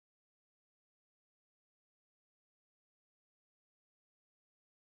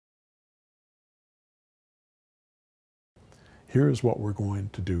Here's what we're going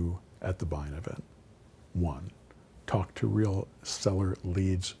to do at the buying event. 1, talk to real seller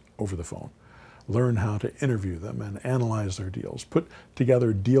leads over the phone. Learn how to interview them and analyze their deals. Put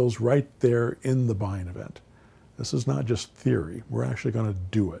together deals right there in the buying event. This is not just theory. We're actually going to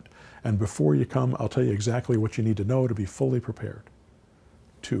do it. And before you come, I'll tell you exactly what you need to know to be fully prepared.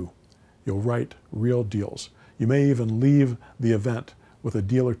 2, you'll write real deals. You may even leave the event with a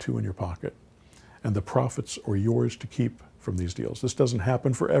deal or two in your pocket, and the profits are yours to keep from these deals. This doesn't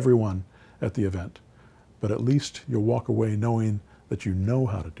happen for everyone at the event, but at least you'll walk away knowing that you know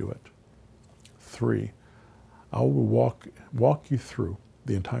how to do it. 3, I will walk you through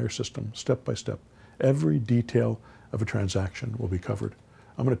the entire system, step by step. Every detail of a transaction will be covered.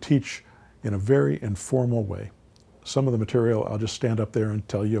 I'm going to teach in a very informal way. Some of the material I'll just stand up there and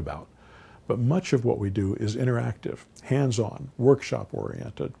tell you about. But much of what we do is interactive, hands-on,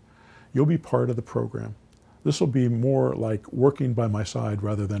 workshop-oriented. You'll be part of the program. This will be more like working by my side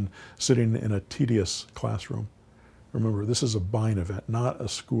rather than sitting in a tedious classroom. Remember, this is a buying event, not a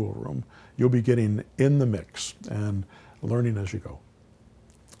schoolroom. You'll be getting in the mix and learning as you go.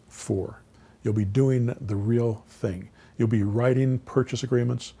 4, you'll be doing the real thing. You'll be writing purchase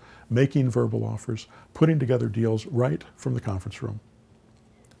agreements, making verbal offers, putting together deals right from the conference room.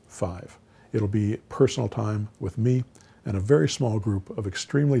 5, it'll be personal time with me and a very small group of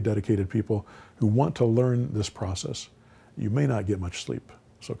extremely dedicated people who want to learn this process. You may not get much sleep,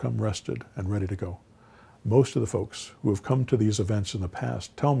 so come rested and ready to go. Most of the folks who have come to these events in the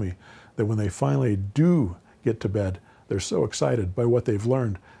past tell me that when they finally do get to bed, they're so excited by what they've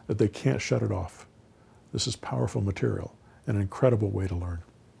learned that they can't shut it off. This is powerful material, an incredible way to learn.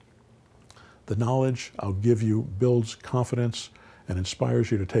 The knowledge I'll give you builds confidence and inspires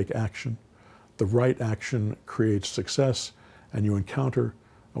you to take action. The right action creates success, and you encounter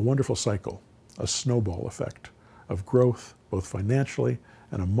a wonderful cycle, a snowball effect of growth, both financially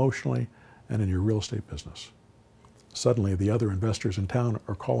and emotionally, and in your real estate business. Suddenly, the other investors in town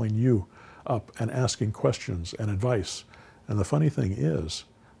are calling you up and asking questions and advice. And the funny thing is,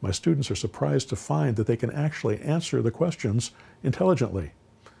 my students are surprised to find that they can actually answer the questions intelligently.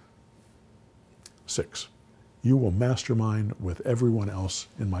 6, you will mastermind with everyone else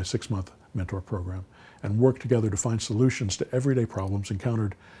in my 6-month mentor program and work together to find solutions to everyday problems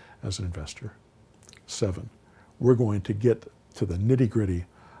encountered as an investor. 7, we're going to get to the nitty-gritty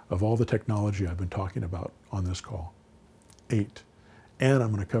of all the technology I've been talking about on this call. 8, and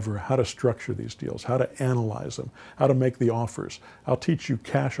I'm going to cover how to structure these deals, how to analyze them, how to make the offers. I'll teach you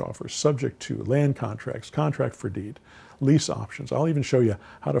cash offers, subject to, land contracts, contract for deed, lease options. I'll even show you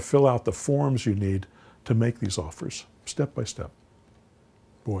how to fill out the forms you need to make these offers, step by step.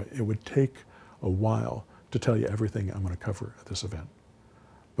 Boy, it would take a while to tell you everything I'm going to cover at this event.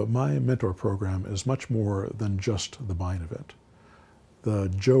 But my mentor program is much more than just the buying event. The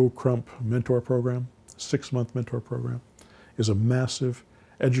Joe Crump Mentor Program, 6-month mentor program, is a massive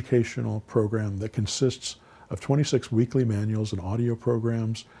educational program that consists of 26 weekly manuals and audio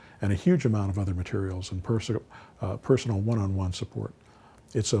programs and a huge amount of other materials and personal one-on-one support.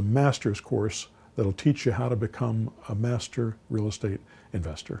 It's a master's course that'll teach you how to become a master real estate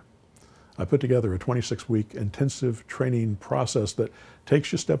investor. I put together a 26-week intensive training process that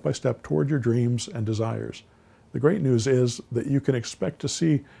takes you step by step toward your dreams and desires. The great news is that you can expect to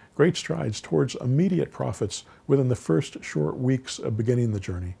see great strides towards immediate profits within the first short weeks of beginning the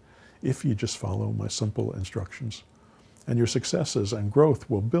journey, if you just follow my simple instructions. And your successes and growth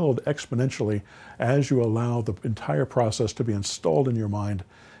will build exponentially as you allow the entire process to be installed in your mind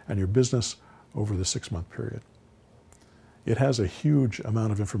and your business over the 6-month period. It has a huge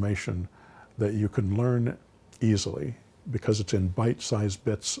amount of information that you can learn easily because it's in bite-sized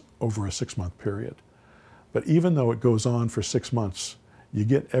bits over a 6-month period. But even though it goes on for 6 months, you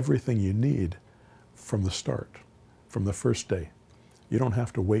get everything you need from the start, from the first day. You don't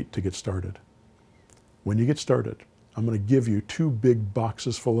have to wait to get started. When you get started, I'm going to give you 2 big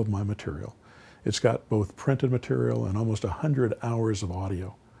boxes full of my material. It's got both printed material and almost 100 hours of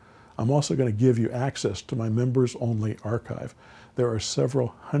audio. I'm also going to give you access to my members-only archive. There are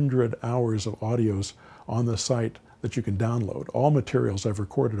several hundred hours of audios on the site that you can download, all materials I've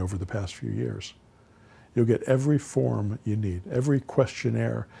recorded over the past few years. You'll get every form you need, every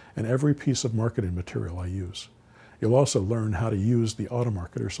questionnaire, and every piece of marketing material I use. You'll also learn how to use the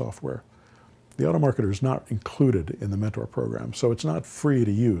AutoMarketer software. The AutoMarketer is not included in the mentor program, so it's not free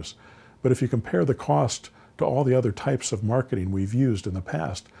to use. But if you compare the cost to all the other types of marketing we've used in the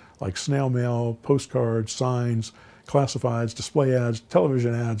past, like snail mail, postcards, signs, classifieds, display ads,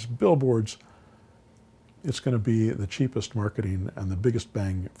 television ads, billboards, it's going to be the cheapest marketing and the biggest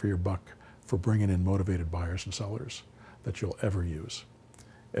bang for your buck for bringing in motivated buyers and sellers. that you'll ever use.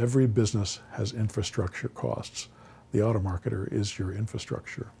 Every business has infrastructure costs. The auto marketer is your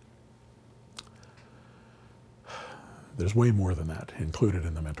infrastructure. There's way more than that included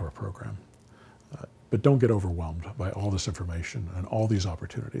in the mentor program. But don't get overwhelmed by all this information and all these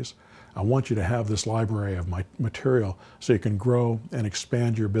opportunities. I want you to have this library of material so you can grow and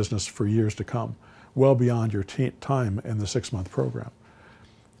expand your business for years to come, well beyond your time in the 6-month program.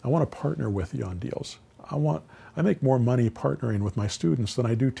 I want to partner with you on deals. I make more money partnering with my students than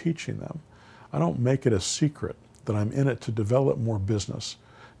I do teaching them. I don't make it a secret that I'm in it to develop more business,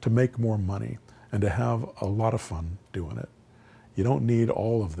 to make more money, and to have a lot of fun doing it. You don't need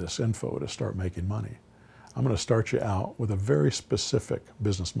all of this info to start making money. I'm going to start you out with a very specific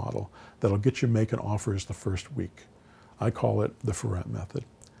business model that'll get you making offers the first week. I call it the for rent method.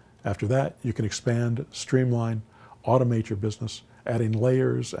 After that, you can expand, streamline, automate your business, adding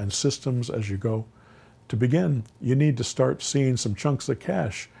layers and systems as you go. To begin, you need to start seeing some chunks of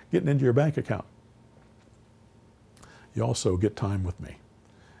cash getting into your bank account. You also get time with me.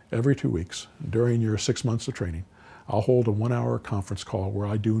 Every 2 weeks, during your 6 months of training, I'll hold a 1-hour conference call where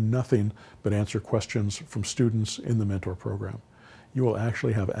I do nothing but answer questions from students in the mentor program. You will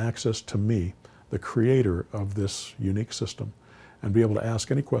actually have access to me, the creator of this unique system, and be able to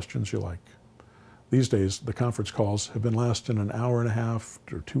ask any questions you like. These days, the conference calls have been lasting an hour and a half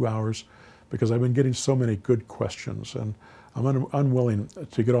or 2 hours because I've been getting so many good questions, and I'm unwilling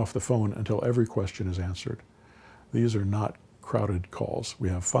to get off the phone until every question is answered. These are not crowded calls. We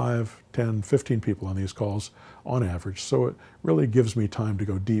have 5, 10, 15 people on these calls on average, so it really gives me time to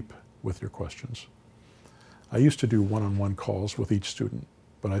go deep with your questions. I used to do one-on-one calls with each student,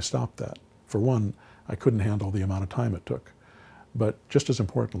 but I stopped that. For one, I couldn't handle the amount of time it took. But just as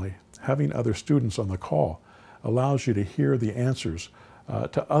importantly, having other students on the call allows you to hear the answers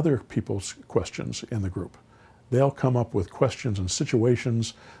to other people's questions in the group. They'll come up with questions and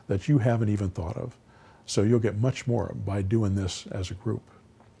situations that you haven't even thought of. So you'll get much more by doing this as a group.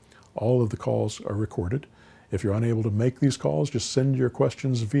 All of the calls are recorded. If you're unable to make these calls, just send your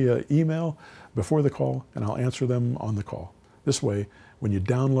questions via email before the call, and I'll answer them on the call. This way, when you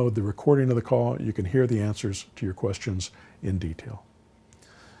download the recording of the call, you can hear the answers to your questions in detail.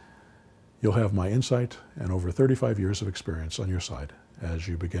 You'll have my insight and over 35 years of experience on your side as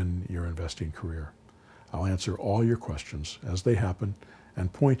you begin your investing career. I'll answer all your questions as they happen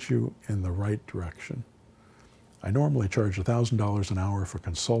and point you in the right direction. I normally charge $1,000 an hour for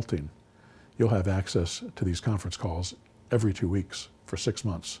consulting. You'll have access to these conference calls every 2 weeks for 6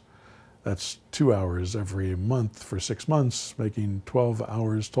 months. That's 2 hours every month for 6 months, making 12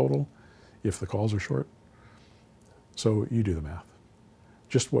 hours total if the calls are short. So you do the math.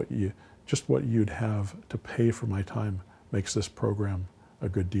 Just what you'd have to pay for my time makes this program a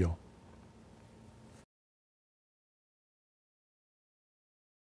good deal.